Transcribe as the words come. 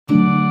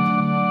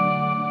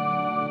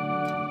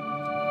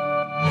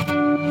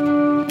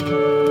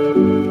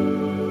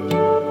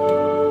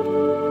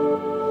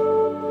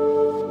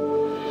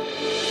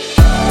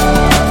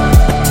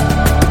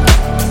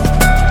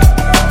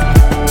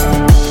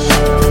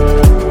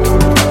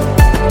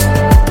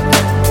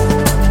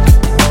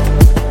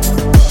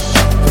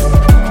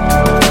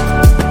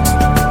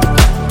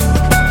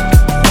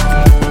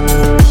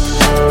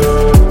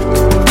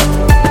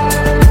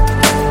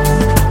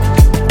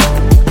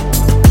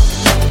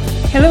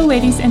Hello,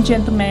 ladies and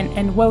gentlemen,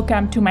 and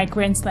welcome to my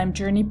Grand Slam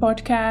Journey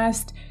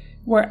podcast,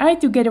 where I,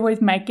 together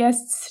with my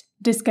guests,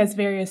 discuss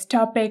various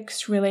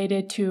topics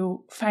related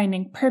to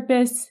finding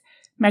purpose,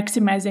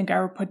 maximizing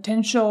our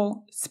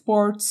potential,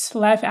 sports,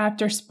 life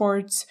after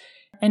sports,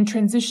 and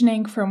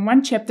transitioning from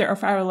one chapter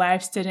of our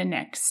lives to the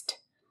next.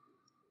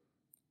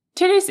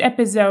 Today's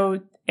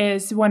episode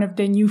is one of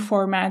the new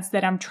formats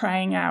that I'm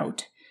trying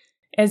out.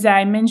 As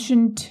I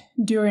mentioned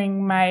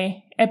during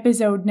my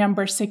episode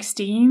number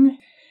 16,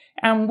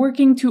 I'm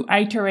working to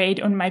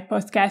iterate on my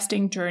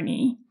podcasting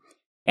journey.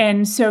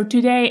 And so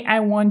today I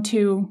want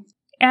to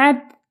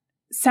add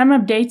some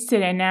updates to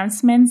the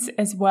announcements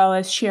as well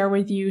as share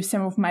with you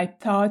some of my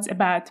thoughts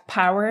about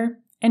power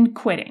and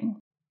quitting.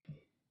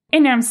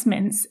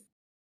 Announcements.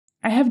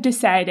 I have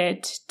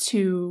decided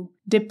to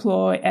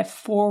deploy a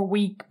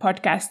 4-week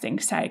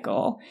podcasting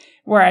cycle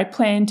where I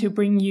plan to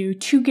bring you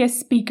 2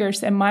 guest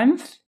speakers a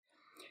month,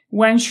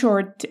 one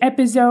short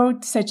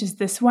episode such as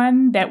this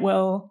one that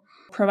will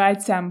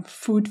provide some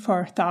food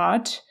for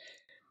thought.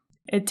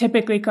 It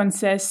typically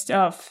consists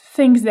of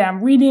things that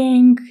I'm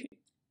reading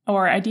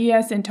or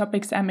ideas and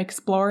topics I'm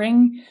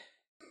exploring.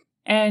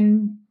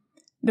 And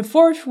the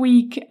 4th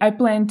week, I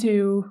plan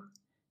to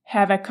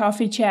have a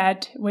coffee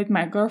chat with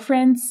my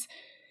girlfriends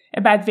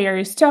about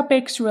various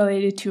topics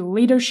related to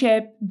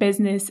leadership,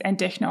 business, and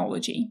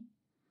technology.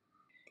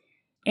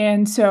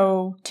 And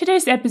so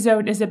today's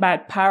episode is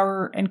about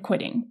power and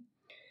quitting.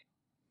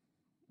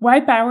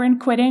 Why power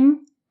and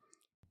quitting?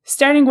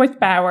 Starting with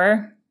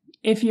power,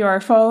 if you are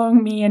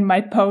following me in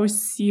my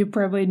posts, you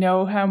probably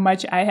know how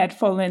much I had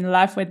fallen in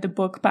love with the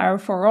book Power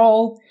for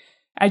All.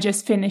 I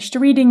just finished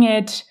reading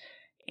it,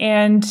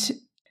 and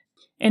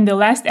in the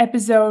last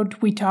episode,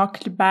 we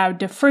talked about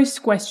the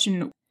first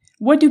question,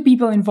 what do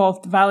people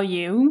involved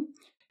value?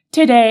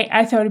 Today,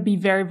 I thought it'd be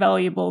very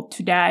valuable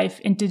to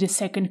dive into the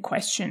second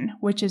question,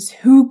 which is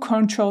who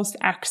controls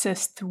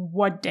access to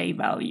what they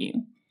value?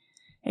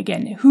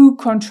 Again, who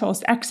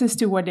controls access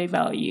to what they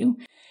value?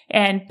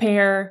 And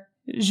pair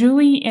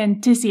Julie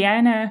and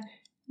Tiziana,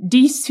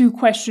 these 2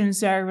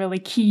 questions are really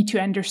key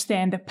to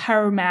understand the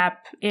power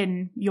map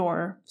in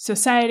your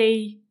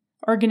society,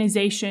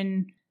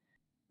 organization,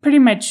 pretty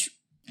much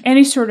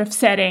any sort of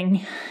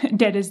setting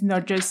that is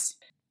not just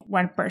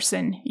one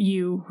person,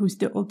 you, who's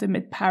the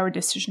ultimate power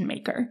decision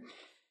maker.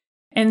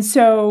 And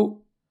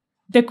so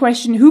the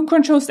question, who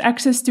controls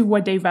access to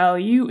what they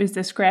value, is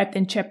described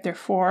in chapter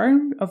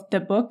 4 of the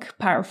book,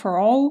 Power for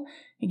All,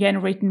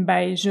 again written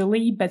by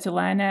Julie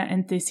Bettolana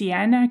and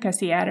Tiziana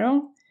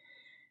Casiaro.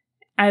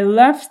 I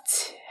loved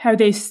how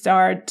they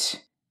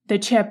start the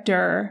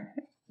chapter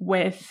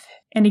with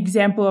an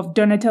example of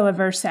Donatella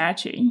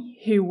Versace,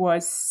 who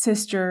was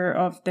sister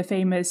of the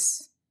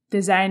famous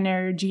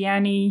designer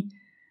Gianni.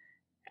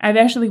 I've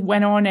actually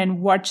went on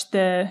and watched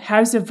the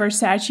House of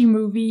Versace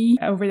movie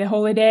over the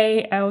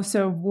holiday. I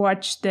also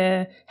watched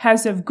the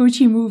House of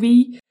Gucci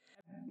movie.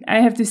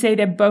 I have to say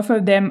that both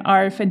of them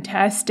are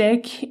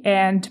fantastic,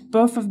 and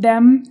both of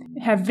them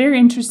have very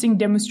interesting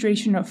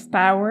demonstration of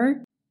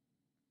power.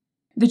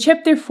 The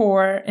chapter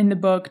 4 in the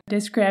book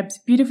describes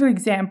beautiful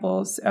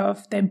examples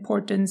of the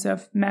importance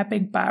of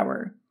mapping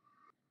power.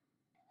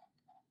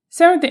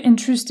 Some of the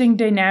interesting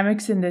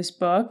dynamics in this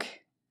book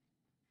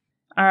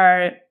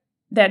are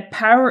that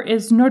power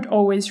is not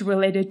always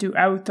related to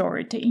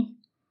authority.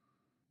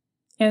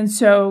 And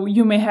so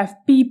you may have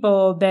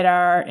people that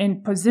are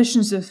in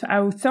positions of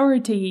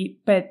authority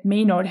but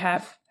may not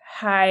have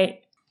high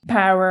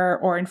power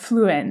or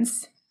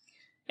influence,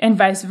 and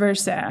vice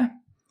versa.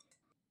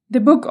 The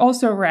book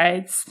also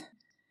writes,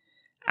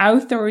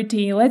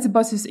 authority lets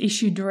bosses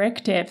issue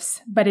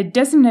directives, but it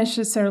doesn't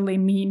necessarily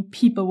mean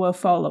people will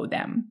follow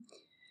them.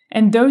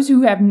 And those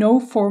who have no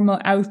formal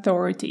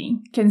authority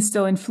can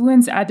still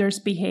influence others'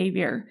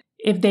 behavior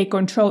if they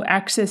control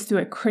access to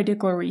a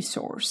critical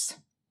resource.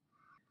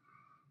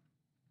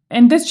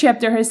 And this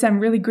chapter has some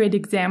really great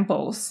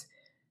examples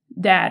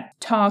that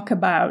talk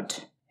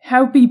about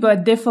how people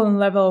at different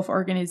levels of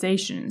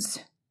organizations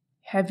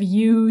have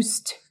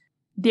used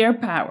their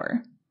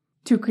power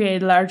to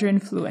create larger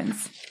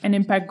influence and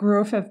impact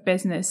growth of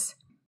business.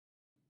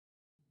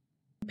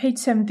 Page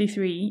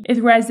 73,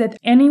 it writes that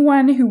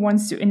anyone who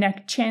wants to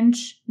enact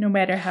change, no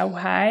matter how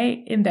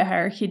high in the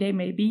hierarchy they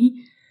may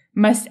be,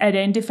 must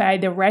identify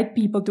the right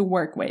people to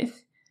work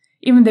with.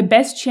 Even the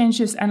best change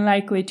is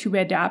unlikely to be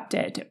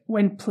adopted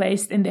when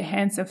placed in the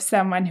hands of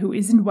someone who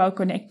isn't well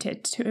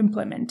connected to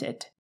implement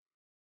it.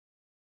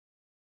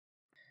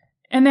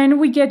 And then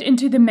we get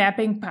into the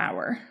mapping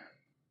power.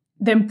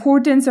 The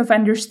importance of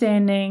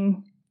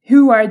understanding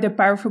who are the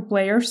powerful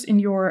players in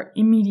your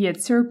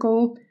immediate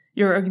circle,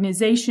 your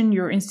organization,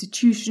 your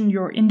institution,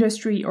 your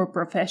industry, or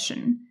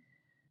profession.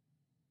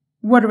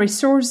 What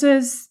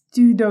resources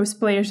do those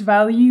players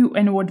value,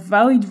 and what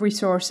valued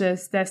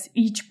resources does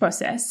each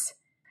possess?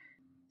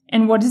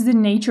 And what is the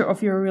nature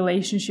of your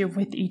relationship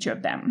with each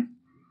of them?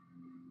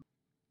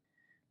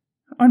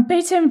 On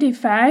page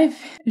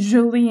 75,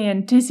 Julie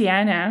and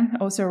Tiziana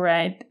also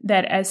write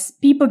that as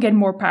people get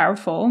more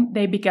powerful,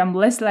 they become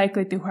less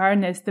likely to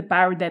harness the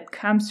power that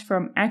comes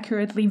from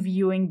accurately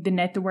viewing the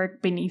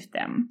network beneath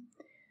them.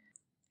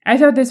 I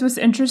thought this was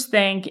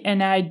interesting,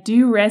 and I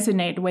do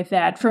resonate with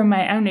that from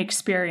my own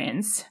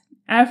experience.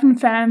 I often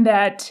found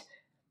that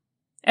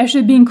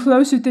actually being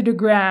closer to the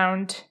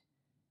ground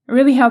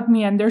really helped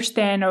me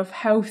understand of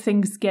how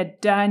things get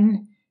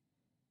done,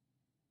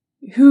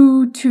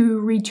 who to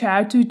reach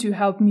out to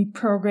help me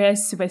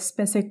progress with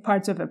specific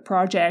parts of a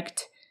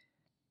project,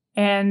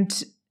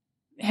 and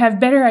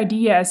have better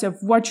ideas of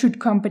what should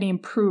company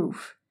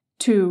improve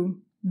to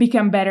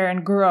become better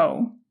and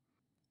grow.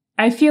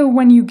 I feel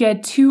when you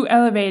get too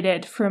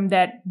elevated from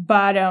that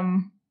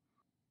bottom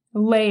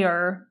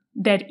layer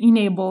that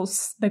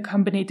enables the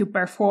company to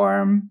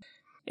perform,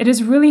 it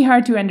is really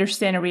hard to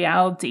understand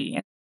reality.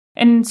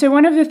 And so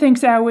one of the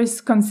things I always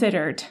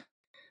considered,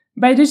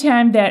 by the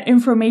time that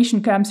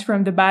information comes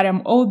from the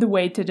bottom all the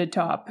way to the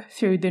top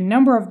through the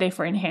number of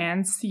different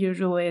hands,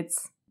 usually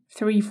it's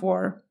 3,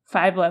 4,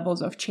 5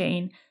 levels of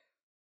chain,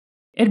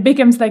 it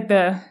becomes like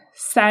the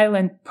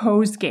silent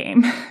post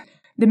game.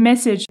 The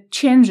message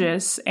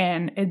changes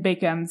and it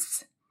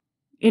becomes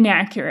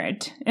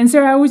inaccurate. And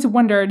so I always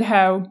wondered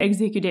how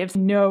executives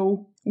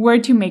know where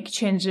to make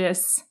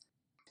changes.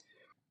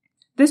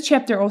 This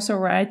chapter also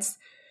writes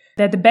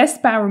that the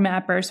best power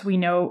mappers we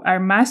know are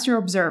master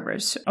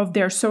observers of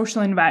their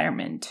social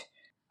environment.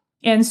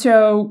 And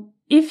so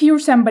if you're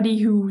somebody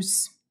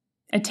who's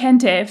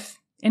attentive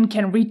and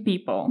can read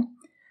people,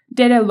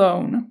 that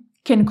alone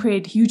can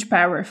create huge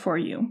power for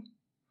you.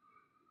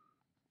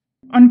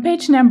 On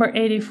page number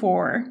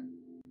 84,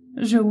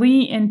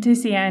 Julie and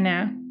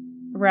Tiziana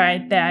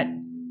write that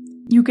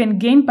you can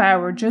gain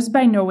power just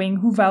by knowing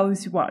who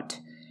values what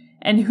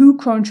and who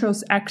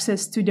controls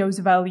access to those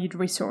valued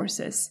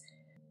resources.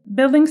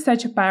 Building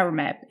such a power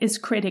map is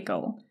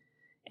critical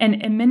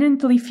and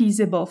eminently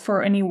feasible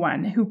for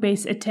anyone who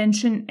pays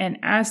attention and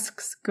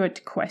asks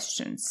good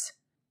questions.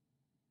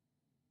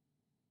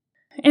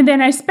 And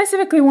then I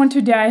specifically want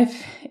to dive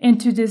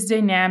into this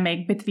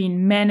dynamic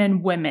between men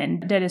and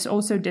women that is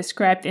also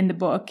described in the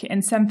book,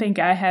 and something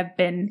I have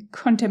been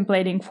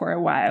contemplating for a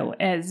while,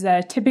 as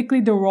typically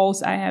the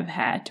roles I have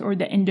had or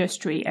the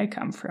industry I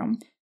come from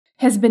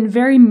has been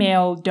very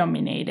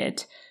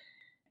male-dominated.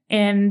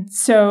 And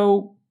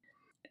so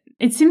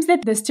it seems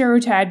that the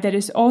stereotype that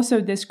is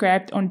also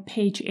described on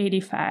page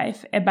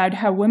 85 about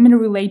how women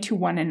relate to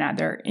one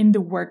another in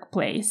the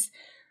workplace,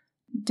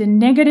 the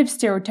negative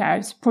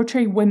stereotypes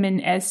portray women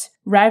as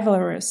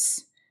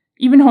rivalrous,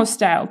 even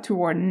hostile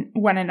toward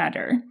one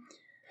another.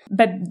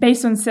 But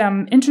based on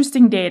some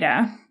interesting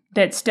data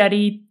that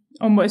studied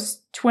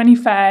almost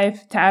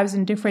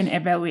 25,000 different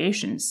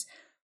evaluations,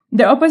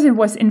 the opposite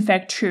was in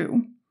fact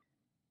true.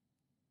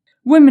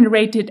 Women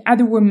rated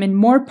other women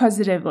more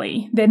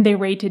positively than they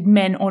rated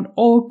men on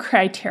all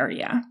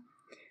criteria.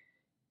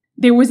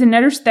 There was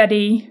another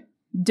study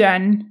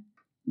done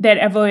that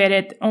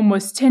evaluated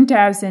almost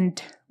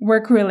 10,000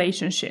 work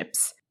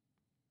relationships,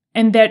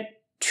 and that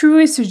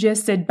truly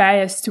suggested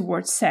bias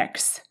towards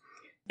sex.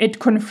 It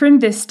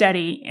confirmed this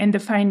study and the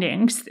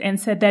findings and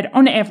said that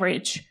on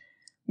average,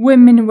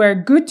 women were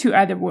good to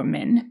other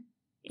women.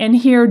 And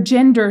here,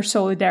 gender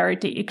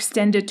solidarity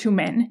extended to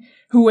men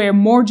who were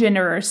more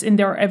generous in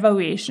their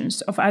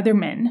evaluations of other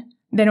men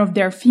than of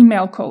their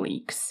female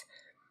colleagues.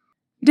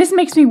 This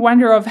makes me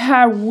wonder of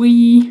how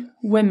we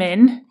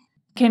women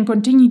can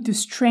continue to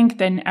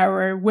strengthen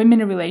our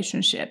women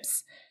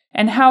relationships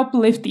and help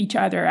lift each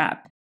other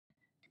up.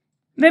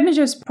 Let me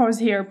just pause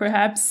here.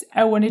 Perhaps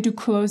I wanted to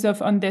close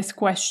off on this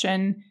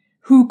question,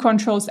 who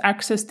controls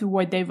access to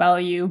what they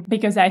value,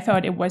 because I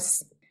thought it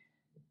was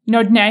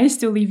not nice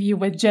to leave you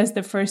with just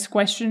the first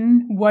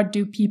question, what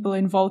do people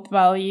involved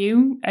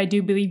value? I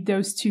do believe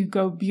those two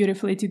go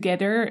beautifully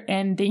together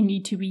and they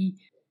need to be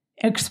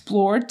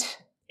explored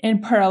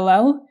in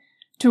parallel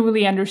to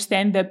really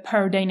understand the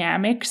power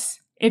dynamics.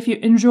 If you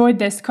enjoyed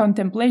this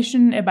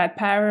contemplation about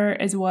power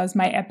as well as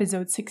my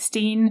episode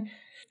 16,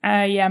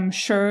 I am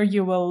sure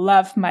you will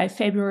love my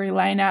February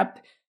lineup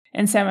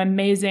and some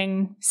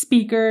amazing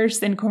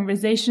speakers and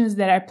conversations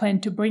that I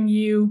plan to bring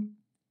you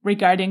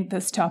regarding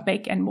this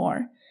topic and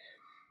more.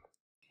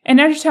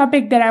 Another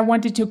topic that I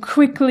wanted to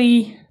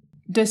quickly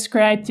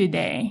describe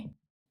today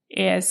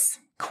is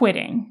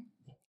quitting.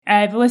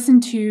 I've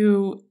listened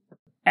to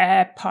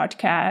a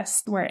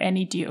podcast where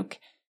Annie Duke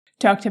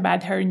talked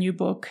about her new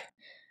book,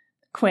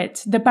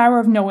 Quit, The Power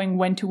of Knowing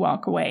When to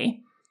Walk Away,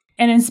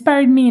 and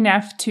inspired me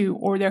enough to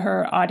order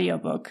her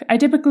audiobook. I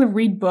typically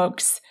read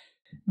books,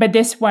 but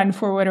this one,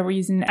 for whatever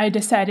reason, I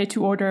decided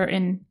to order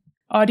an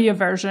audio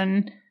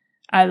version.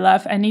 I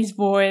love Annie's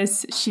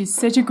voice. She's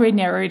such a great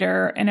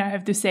narrator, and I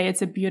have to say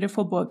it's a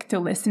beautiful book to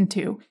listen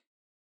to.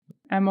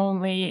 I'm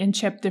only in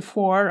chapter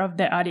 4 of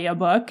the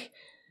audiobook,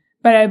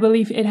 but I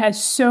believe it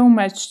has so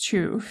much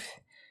truth.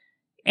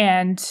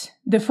 And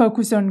the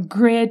focus on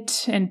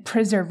grit and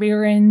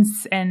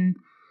perseverance and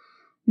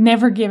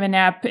never giving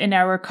up in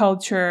our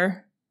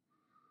culture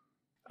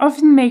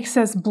often makes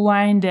us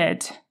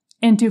blinded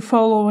into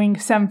following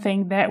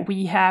something that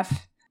we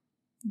have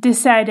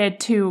decided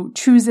to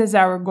choose as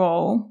our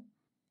goal.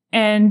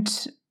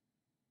 And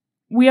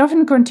we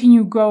often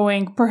continue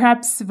going,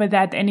 perhaps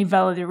without any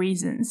valid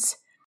reasons.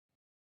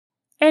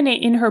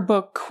 Annie, in her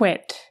book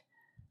Quit,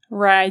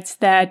 writes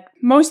that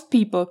most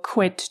people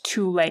quit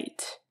too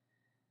late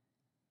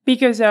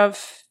because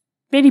of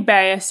many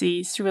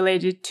biases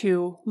related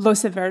to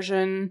loss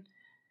aversion,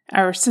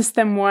 our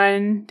System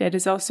 1 that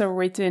is also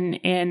written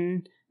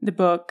in the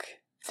book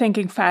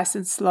Thinking Fast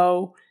and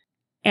Slow,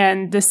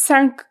 and the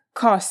sunk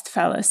cost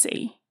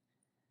fallacy.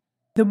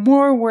 The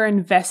more we're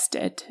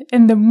invested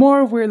and the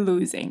more we're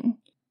losing,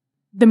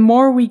 the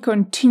more we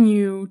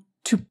continue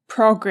to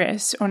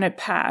progress on a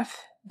path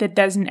that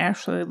doesn't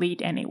actually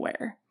lead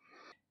anywhere.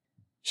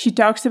 She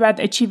talks about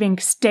achieving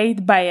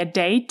state by a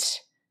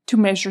date to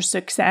measure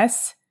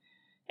success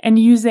and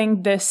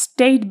using the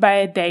state by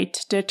a date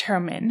to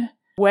determine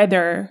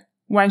whether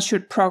one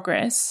should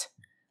progress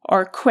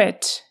or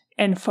quit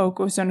and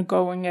focus on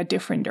going a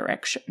different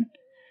direction.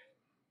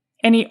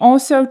 And he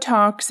also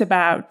talks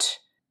about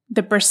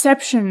the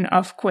perception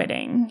of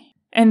quitting,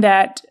 and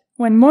that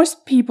when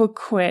most people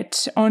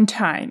quit on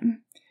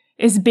time,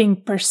 is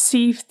being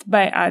perceived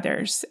by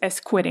others as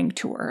quitting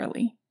too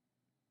early.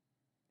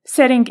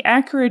 Setting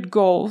accurate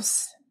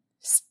goals,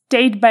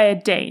 state by a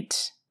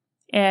date,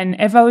 and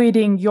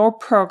evaluating your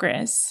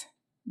progress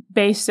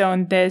based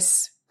on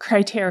this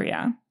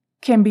criteria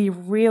can be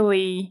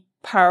really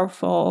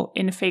powerful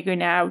in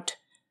figuring out,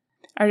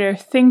 are there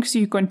things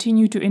you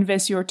continue to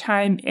invest your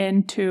time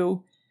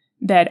into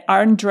that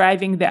aren't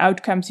driving the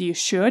outcomes you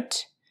should?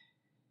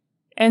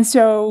 And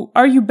so,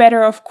 are you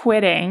better off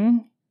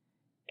quitting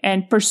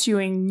and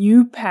pursuing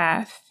new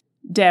path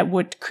that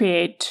would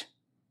create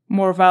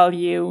more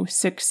value,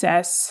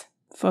 success,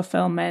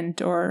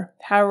 fulfillment, or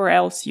however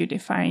else you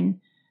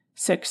define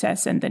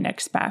success in the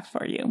next path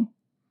for you?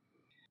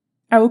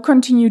 I will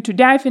continue to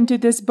dive into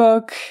this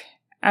book.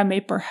 I may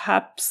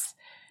perhaps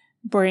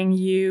bring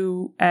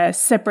you a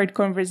separate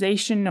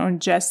conversation on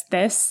just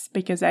this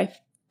because I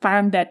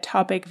found that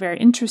topic very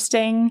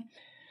interesting.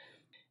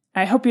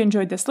 I hope you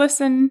enjoyed this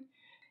listen,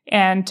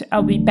 and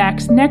I'll be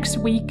back next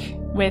week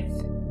with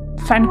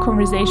fun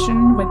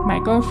conversation with my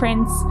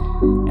girlfriends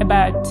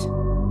about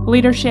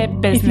leadership,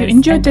 business. If you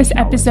enjoyed this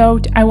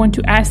episode, I want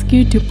to ask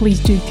you to please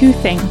do 2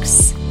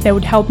 things that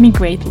would help me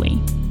greatly.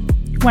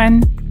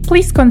 1,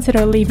 please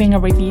consider leaving a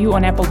review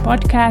on Apple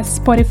Podcasts,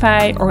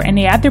 Spotify, or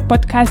any other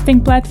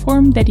podcasting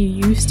platform that you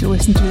use to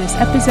listen to this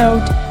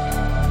episode.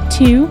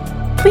 2,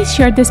 please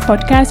share this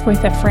podcast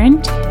with a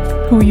friend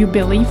who you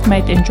believe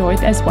might enjoy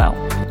it as well.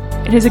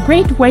 It is a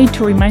great way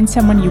to remind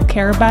someone you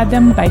care about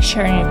them by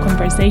sharing a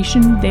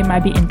conversation they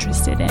might be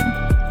interested in.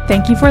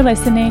 Thank you for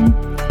listening.